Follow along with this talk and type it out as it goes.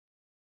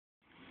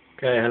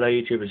Okay, hello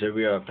YouTubers, here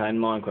we are playing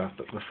Minecraft,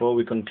 but before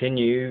we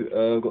continue,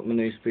 I've got my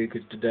new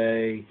speakers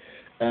today,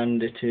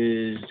 and it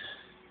is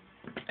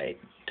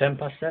 10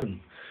 past 7.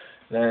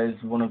 There's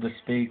one of the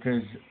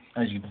speakers,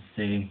 as you can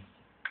see.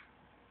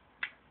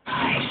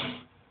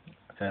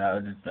 Okay, that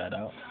was just bled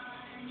out.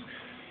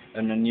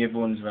 And then the other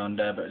one's around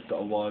there, but it's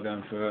got a wire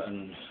going through it,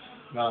 and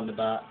round the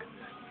back.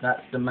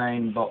 That's the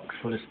main box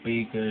for the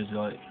speakers.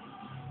 Like,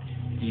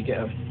 you get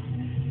a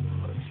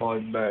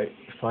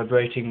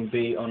vibrating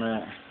beat on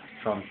it.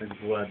 Trying to think of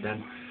the word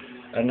then.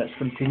 And let's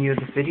continue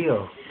the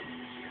video.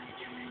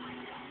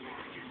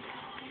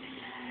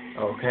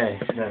 Okay,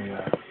 there we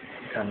are.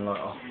 Turn the light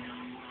off.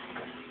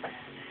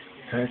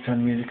 Okay, turn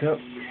the music up.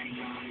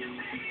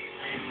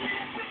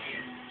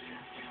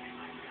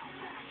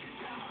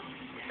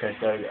 Okay,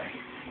 so there we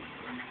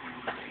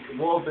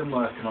go. What I've been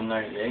working on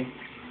lately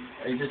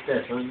is just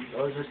this. I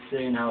was just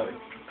seeing how it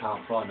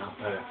can't fly now.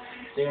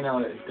 Seeing how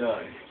it would go.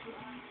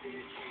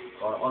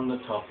 On the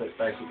top it's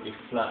basically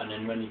flat, and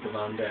then when you go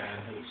around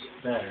there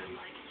it's there.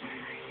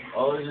 I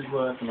was just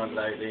working on it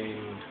lately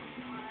and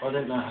I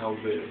don't know how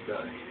good it would go.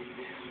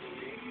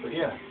 But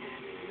yeah,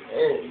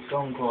 it's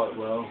gone quite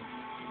well.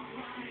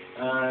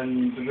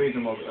 And the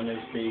reason why I've got new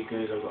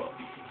speakers, the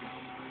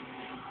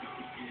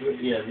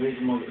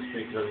reason why I've got the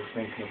speakers, I was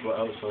thinking of what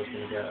else I was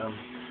going to get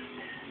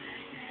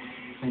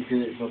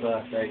because it's my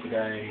birthday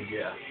today, and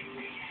yeah,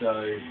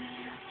 so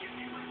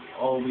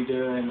I'll be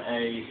doing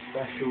a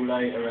special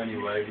later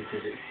anyway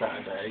because it's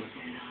Saturday,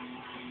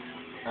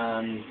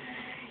 and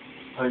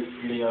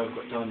hopefully I've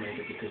got time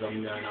later because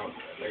I'm going out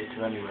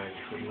later anyway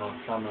with my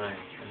family,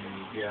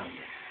 and yeah.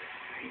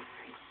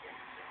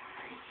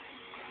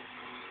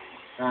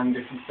 And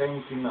if you're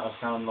thinking that I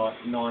sound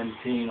like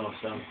 19 or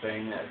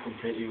something, that's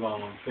completely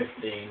wrong. I'm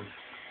 15,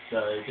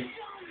 so just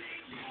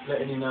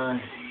letting you know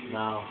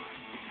now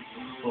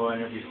before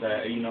any of you say,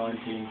 are you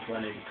 19,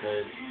 20,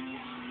 because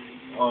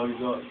I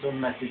got some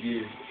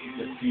messages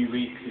a few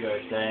weeks ago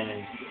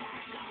saying,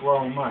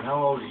 well man,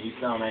 how old are you? You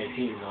sound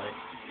 18, like,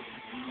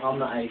 I'm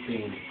not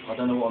 18, I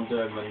don't know what I'm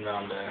doing running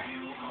around there,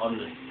 I'm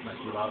just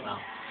messing about now.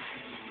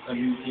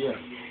 And yeah,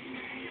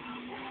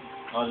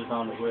 I just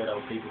found it weird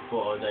how people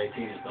thought I was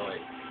 18, it's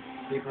like,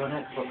 people on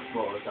Xbox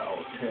thought I was that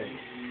old too.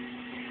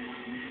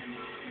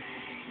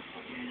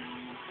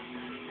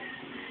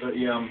 But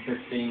yeah, I'm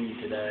 15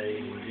 today,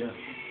 and yeah,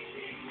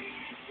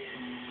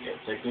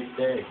 it's a good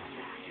day.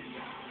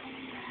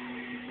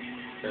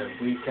 The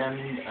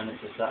weekend, and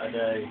it's a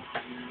Saturday,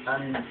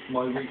 and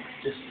my week's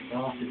just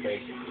started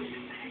basically.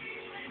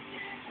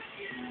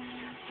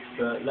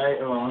 But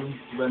later on,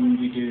 when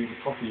we do the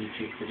proper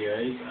YouTube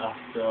videos,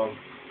 after I've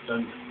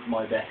done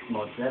my best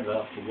mods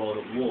ever for World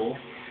at War,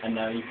 and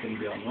now you can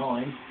be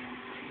online,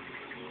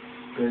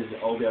 because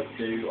I'll be able to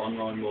do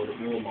online World at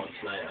War mods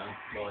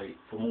later, like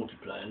for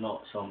multiplayer,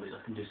 not zombies.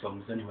 I can do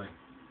zombies anyway.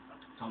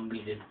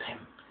 Zombies is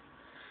pimp.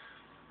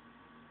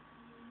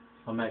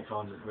 My mate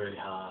finds it really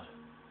hard.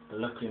 But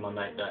luckily my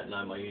mate don't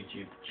know my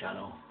YouTube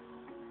channel.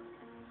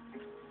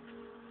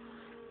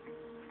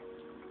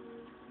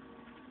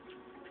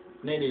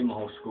 Nearly my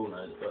whole school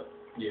knows, but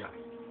yeah.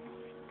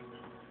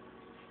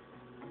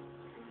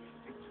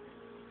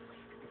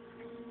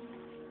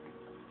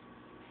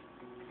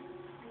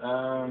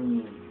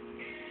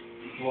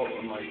 What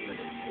am I going to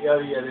do? Oh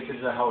yeah, this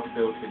is a how to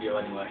build video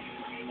anyway.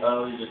 I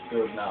was just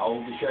building that.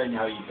 I'll be showing you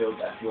how you build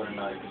that if you want to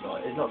know,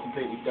 because it's not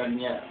completely done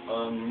yet.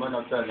 When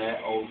I've done it,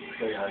 I'll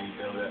show you how you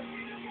build it.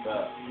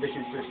 But this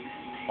is just,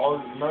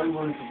 no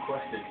one's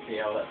requested to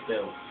see how that's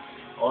built.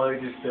 I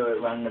just do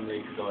it randomly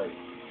because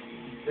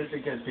just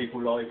in case people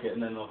like it,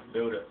 and then I can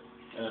build it,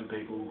 and then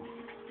people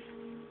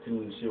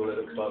can see what it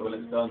looks like when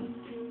it's done.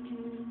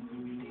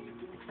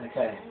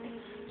 Okay,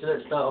 so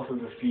let's start off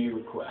with a few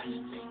requests.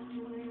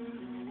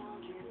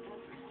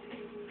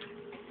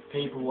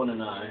 People want to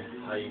know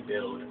how you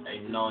build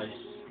a nice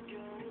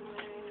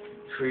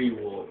tree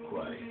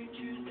walkway.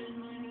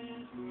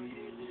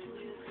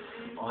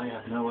 I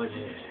have no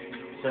idea.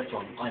 Except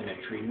I'm a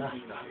tree master.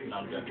 No,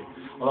 I'm joking.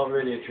 I'm not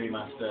really a tree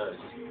master.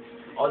 It's just,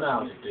 I know how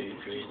to do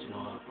trees, you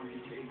know.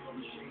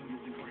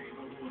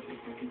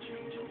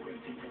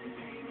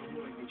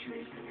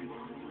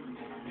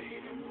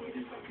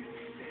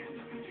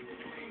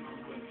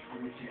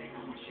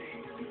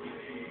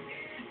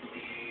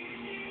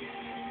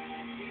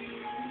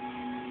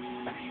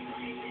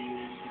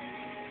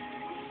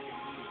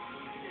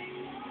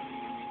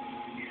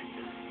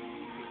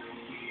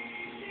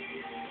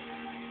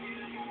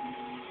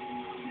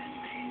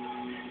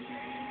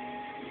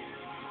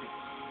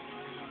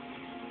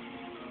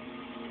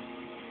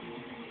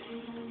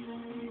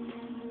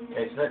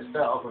 Okay, so let's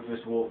start off with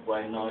this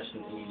walkway nice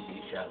and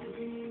easy, shall we?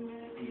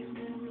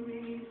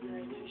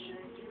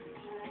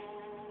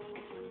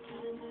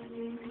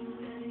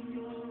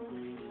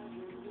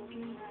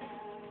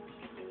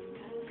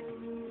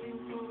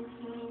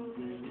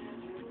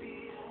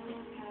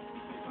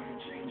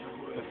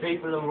 If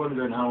people are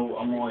wondering how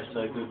am I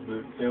so good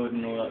with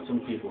building all that,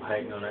 some people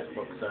hate me on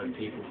Xbox, so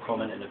people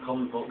comment in the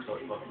comment box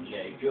like fucking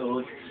Jay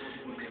George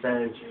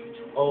says,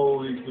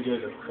 Oh, these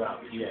videos are crap.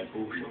 Yeah,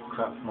 bullshit.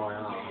 Crap my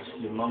ass.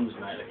 Your mum's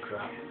made it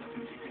crap.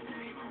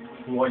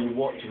 Why are you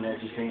watching it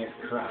if you think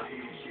it's crap?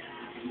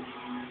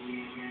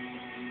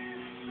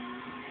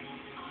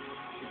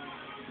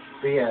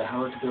 But yeah,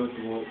 how to build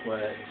the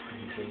walkway is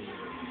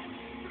continuing.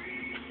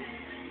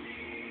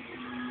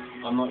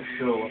 I'm not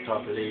sure what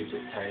type of leaves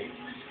it takes.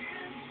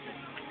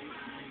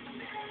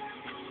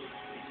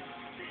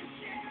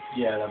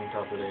 Yeah, 11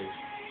 type of leaves.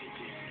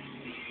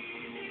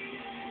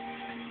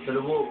 So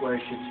the walkway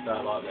should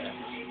start like this.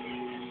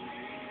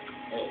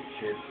 It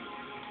should.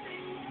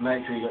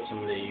 Make sure you got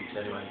some leaves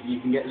anyway. You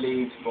can get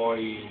leaves by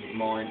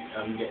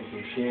getting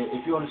some shit.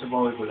 If you want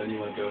survival and you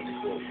want to build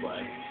this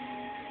walkway,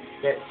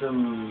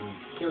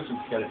 kill some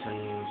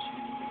skeletons,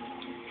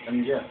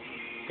 and yeah,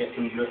 get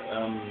some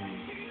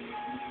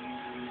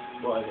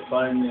what is it,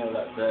 bone meal,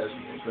 there's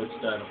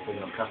bloodstone, I'm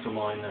thinking of castle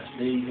mine, that's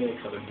easy,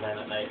 because I've been playing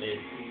it lately.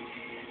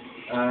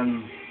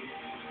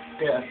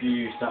 Get a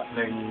few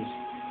saplings,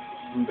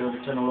 and build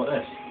a tunnel like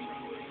this.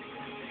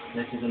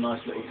 This is a nice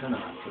little tunnel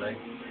actually.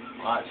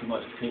 I actually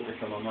might just keep this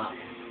on my map.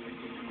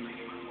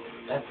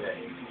 Epic.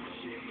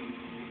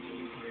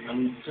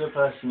 And to the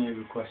person who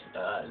requested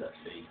that is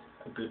actually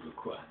a good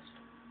request.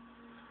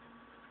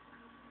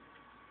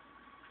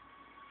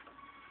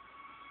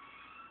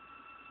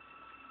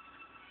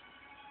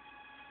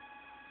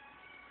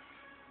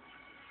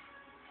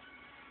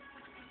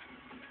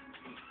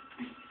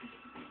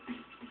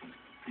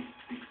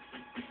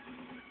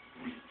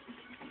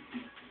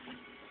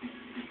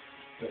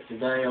 But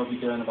today I'll be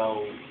doing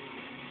about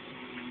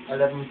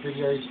 11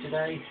 videos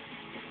today,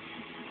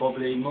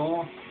 probably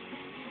more,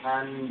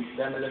 and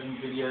them 11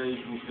 videos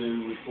will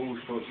do with all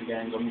sorts of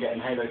games. I'm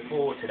getting Halo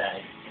 4 today.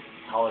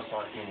 How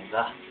exciting is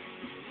that?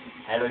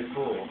 Halo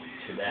 4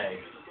 today.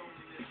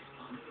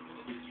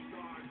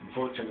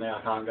 Unfortunately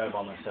I can't go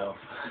by myself.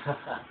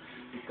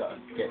 Got to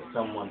get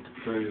someone to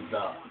prove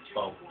that,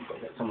 well, got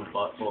to get someone to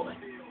buy it for me.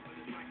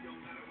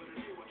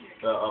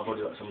 But I've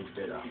already got someone to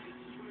do that.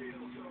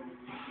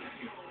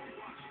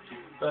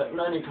 But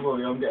no need to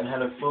worry, I'm getting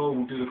Halo 4,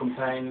 we'll do the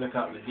campaign, look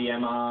up the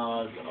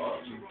DMRs,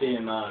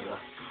 DMRs are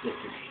sick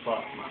as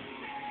fuck, man.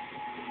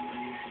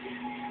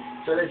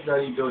 So this is how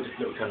you build this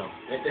little tunnel.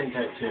 It didn't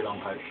take too long,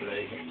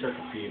 hopefully, it took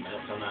a few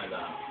minutes, I know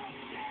that.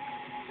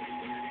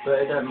 But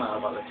it doesn't matter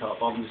about the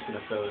top, I'm just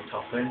going to fill the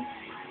top in,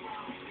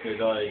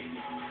 because I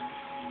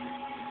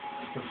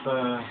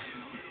prefer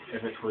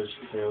if it was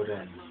filled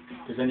in.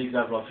 Because then you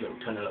could have like a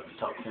little tunnel at the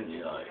top, couldn't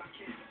you, like.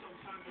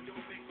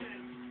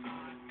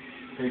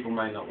 People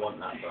may not want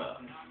that,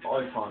 but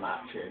I find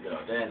that actually a good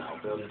idea now,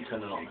 building a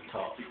tunnel on the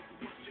top.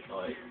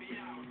 Like,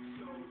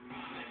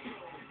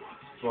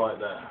 right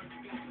there.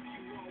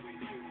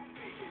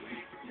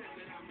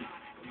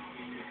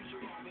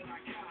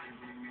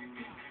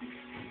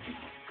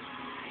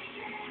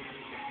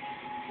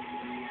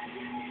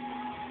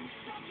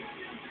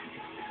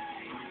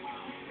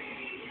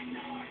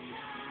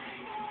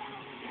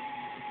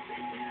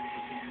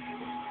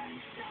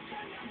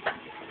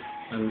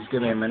 And just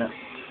give me a minute.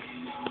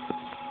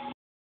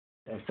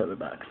 Let's put it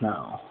back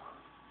now.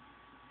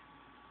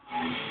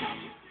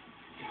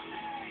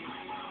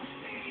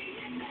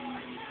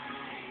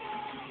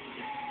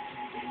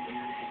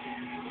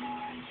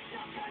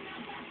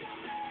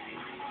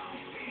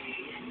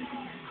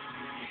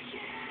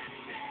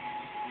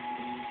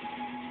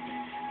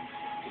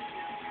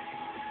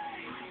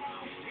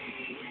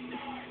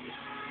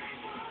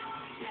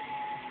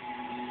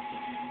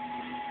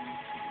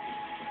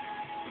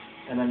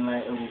 And then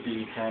later we'll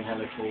be playing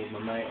Halo 4 with my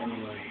mate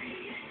anyway.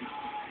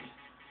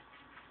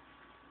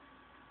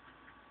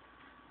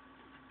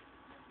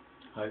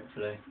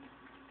 Hopefully.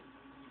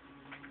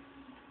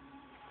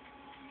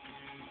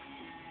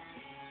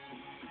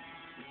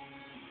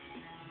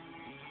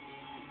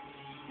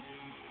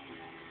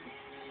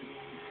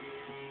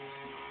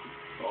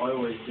 But I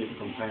always do the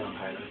campaign on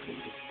Halo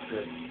because it's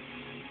good.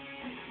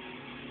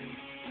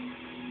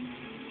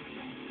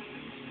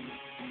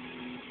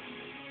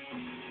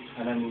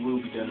 And then we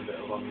will be doing a bit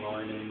of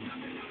online and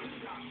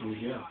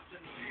yeah.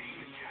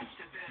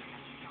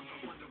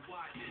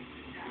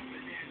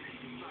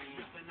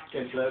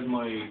 Okay, so there's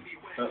my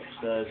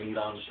upstairs and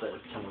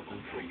downstairs tunnel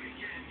complete.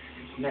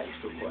 Next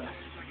request.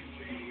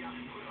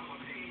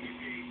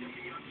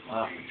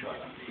 I'll have to try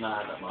that. Nah,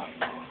 I don't like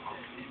that.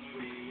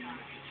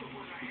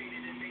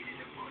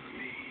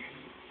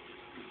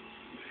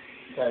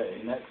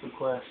 Okay, next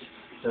request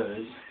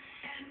is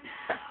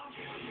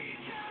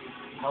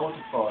how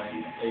to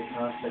find a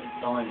perfect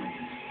diamond.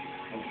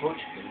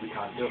 Unfortunately, we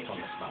can't do it on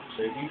this map,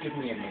 so if you give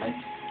me a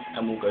minute,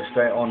 and we'll go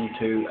straight on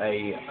to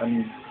a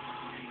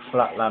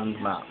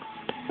flatland map.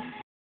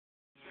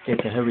 Okay,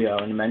 so here we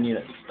are in the menu,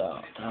 let's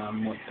start.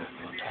 What the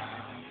fuck?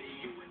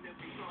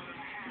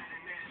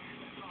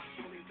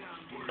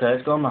 Okay,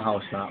 let's go on my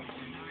house map.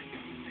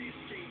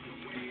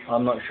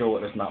 I'm not sure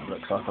what this map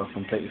looks like, I've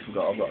completely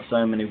forgot. I've got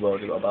so many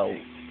worlds, I've got about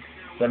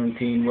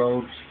 17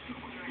 worlds.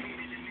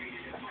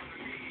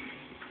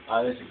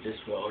 Oh, this is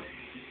this world.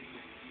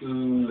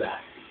 Ooh,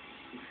 that.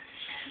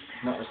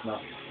 Not this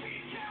map.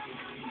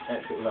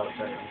 Exit without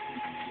saving.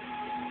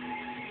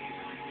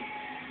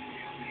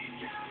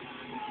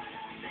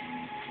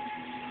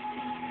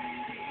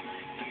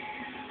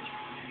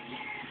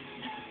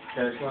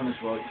 Okay, let's go on this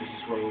road because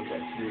this road will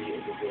get to the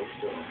other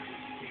store.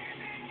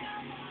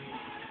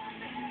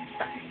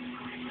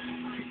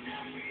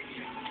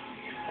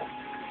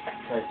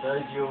 Okay, so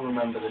as you'll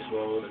remember this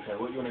road, okay,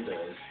 what you're going to do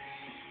is,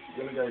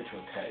 you're going to go to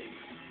a cave.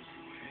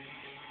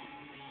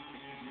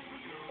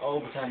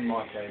 I'll pretend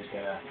my cave's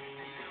here.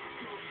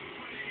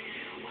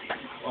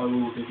 I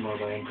will dig my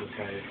way into a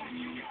cave.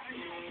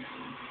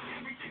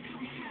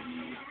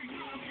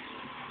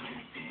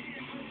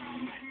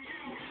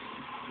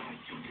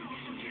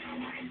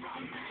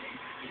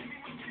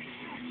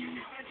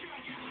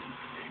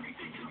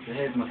 So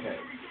here's my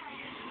cave.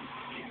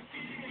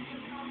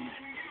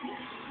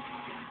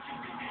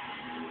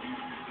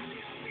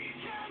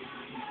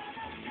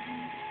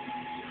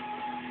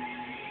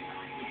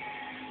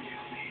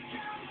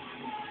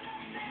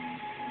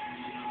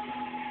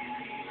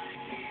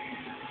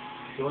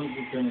 So once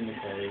you've been in the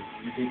cave,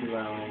 you dig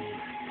around.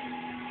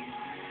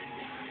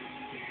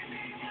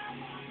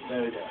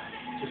 There we go.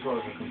 Just what I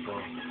was looking for.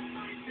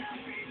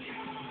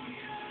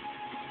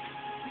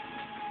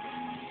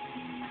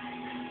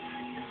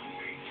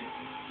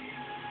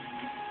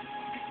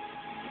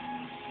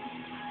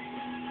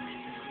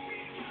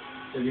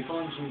 So if you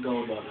find some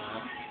gold like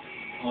that,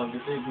 either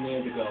dig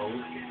near the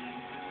gold,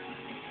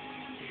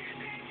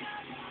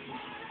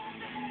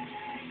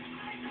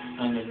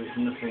 and if there's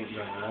nothing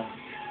there,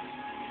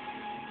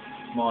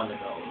 mine the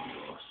gold,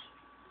 of course.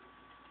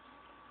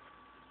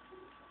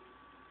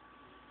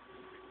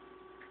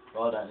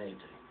 But I don't need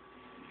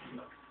to.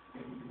 No.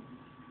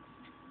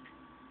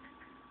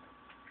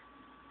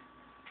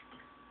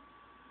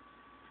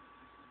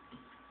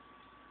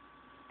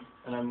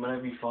 And then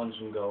whenever you find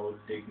some gold,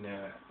 dig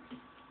near it.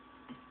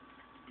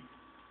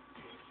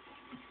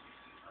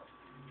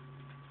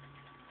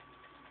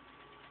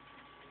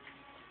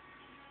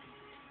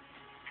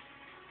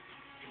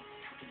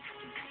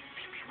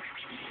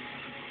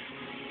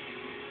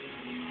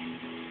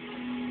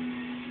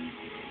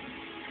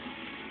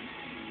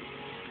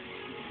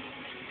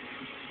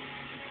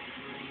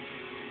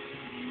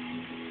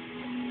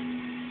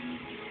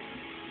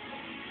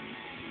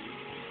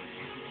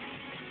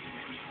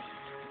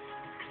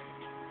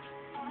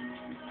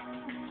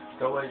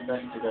 It's always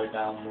best to go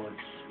downwards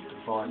to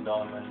find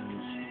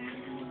diamonds,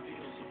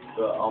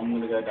 but I'm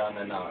going to go down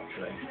there now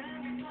actually.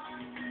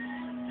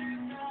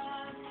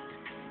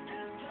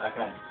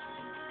 Okay.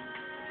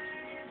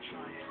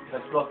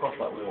 Let's block off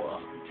that water.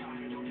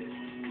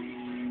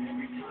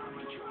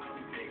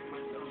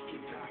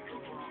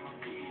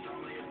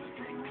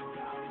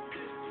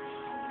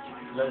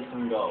 There's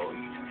some gold.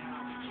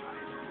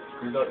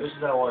 Because this is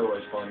how I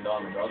always find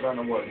diamonds. I don't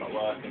know why it's not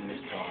working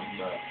this time,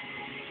 but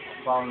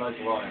I found loads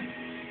of iron.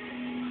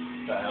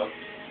 That helps.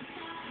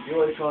 You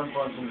always try and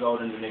find some gold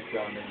underneath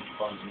ground and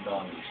find some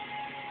diamonds.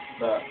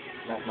 But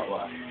that's not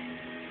work.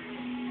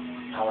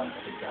 However,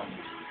 I did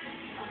diamonds.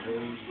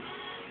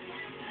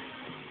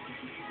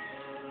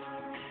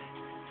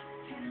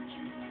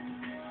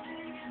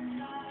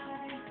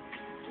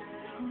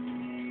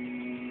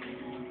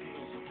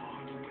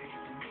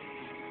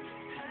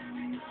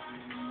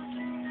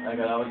 Okay,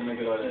 that wasn't a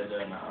good idea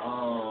doing that.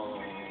 Oh,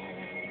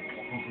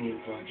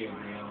 fucking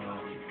hell.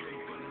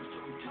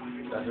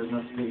 That does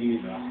not speak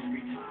either.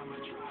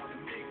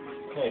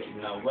 Okay,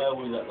 now where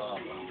was that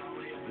lava?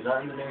 Is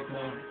that underneath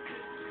me?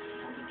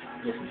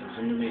 Yes, it's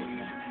underneath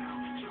me.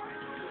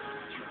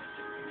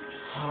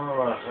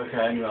 Alright,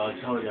 okay, anyway, I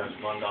told you I was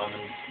find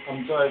diamonds.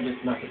 I'm sorry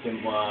this method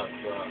didn't work,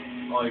 but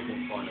I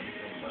can find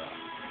everything, but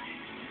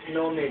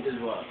normally it does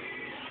work.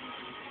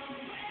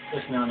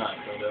 Just now, no,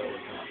 because I do it all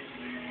the time.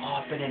 Oh,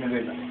 I've been in a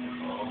room like this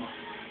before.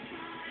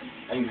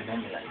 I even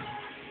remember that.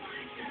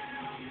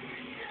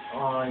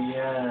 Oh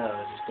yeah,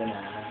 I was just in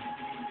there.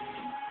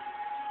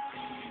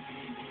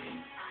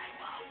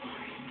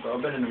 But I've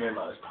been in a room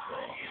like this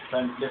before.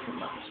 Playing different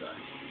maps though.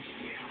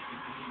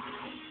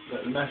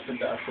 But the method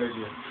that I showed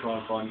you to try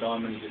and find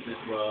diamonds, it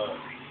just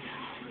works.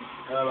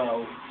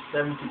 About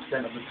 70%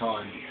 of the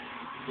time.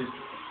 Just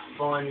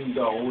finding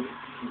gold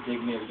and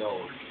dig near the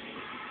gold.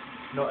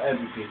 Not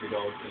every piece of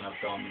gold can have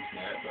diamonds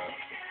near it, but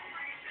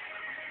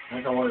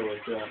that's how I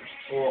always do it.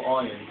 Or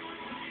iron.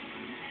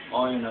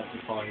 Iron has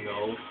to find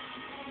gold.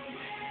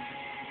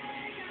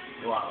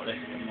 Wow, this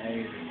is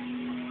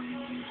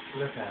amazing.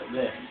 Look at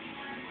this.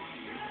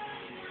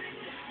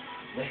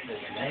 This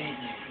is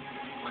amazing.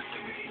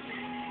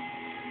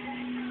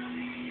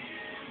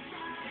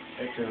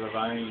 It's a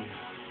ravine.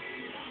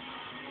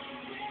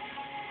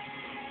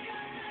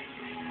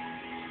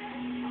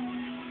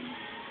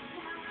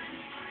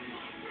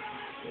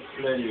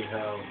 Bloody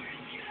hell.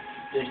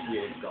 This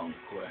year's gone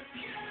quick.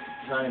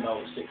 It's only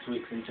about 6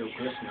 weeks until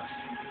Christmas.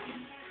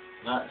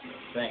 That's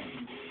the thing.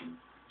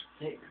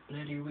 6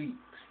 bloody weeks.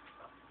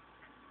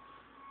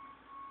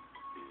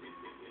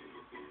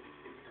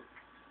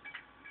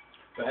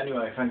 But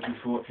anyway, thank you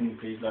for watching.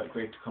 Please like,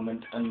 rate,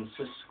 comment and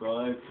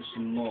subscribe for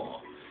some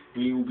more.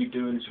 We will be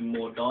doing some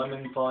more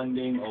diamond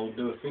finding. I'll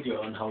do a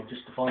video on how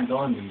just to find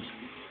diamonds.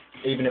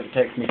 Even if it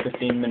takes me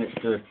 15 minutes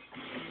to...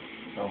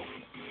 Oh,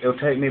 it'll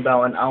take me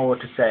about an hour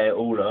to set it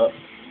all up.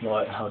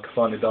 like how to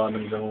find the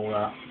diamonds and all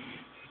that.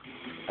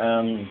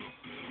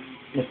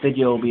 This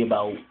video will be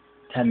about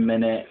 10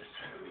 minutes,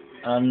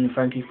 and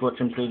thank you for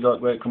watching. Please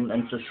like, rate, comment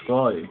and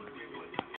subscribe.